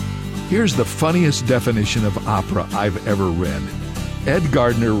Here's the funniest definition of opera I've ever read. Ed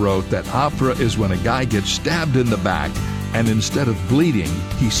Gardner wrote that opera is when a guy gets stabbed in the back and instead of bleeding,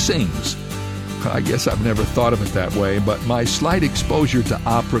 he sings. I guess I've never thought of it that way, but my slight exposure to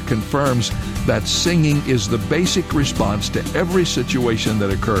opera confirms that singing is the basic response to every situation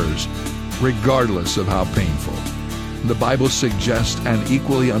that occurs, regardless of how painful. The Bible suggests an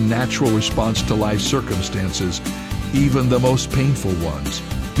equally unnatural response to life circumstances, even the most painful ones.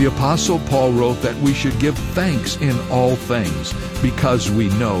 The Apostle Paul wrote that we should give thanks in all things because we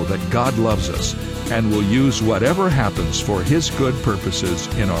know that God loves us and will use whatever happens for His good purposes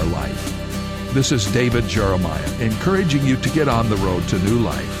in our life. This is David Jeremiah, encouraging you to get on the road to new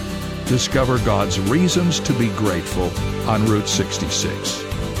life. Discover God's reasons to be grateful on Route 66.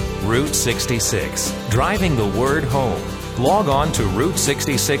 Route 66, driving the word home. Log on to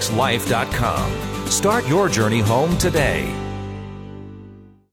Route66Life.com. Start your journey home today.